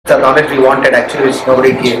The knowledge we wanted actually, which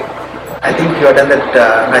nobody gave. I think you have done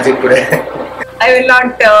that magic today. I will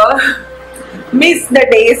not miss the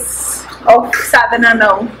days of sadhana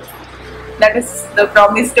now. That is the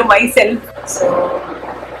promise to myself. So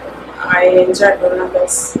I enjoyed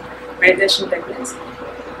Gurunath's meditation techniques.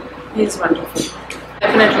 He is wonderful.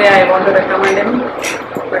 Definitely I want to recommend him,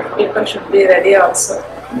 but people should be ready also.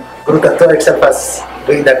 Guru Tattva itself was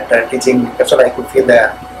doing that teaching. That's why I could feel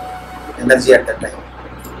the energy at that time.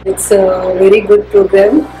 It's a very good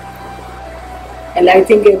program, and I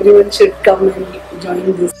think everyone should come and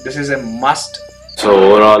join this. This is a must. So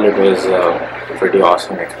overall it was a pretty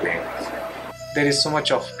awesome experience. There is so much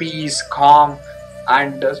of peace, calm,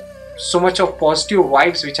 and so much of positive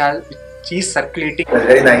vibes which is circulating. It was a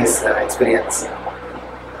very nice experience.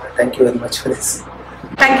 Thank you very much for this.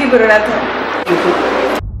 Thank you, Gurunath. Thank you.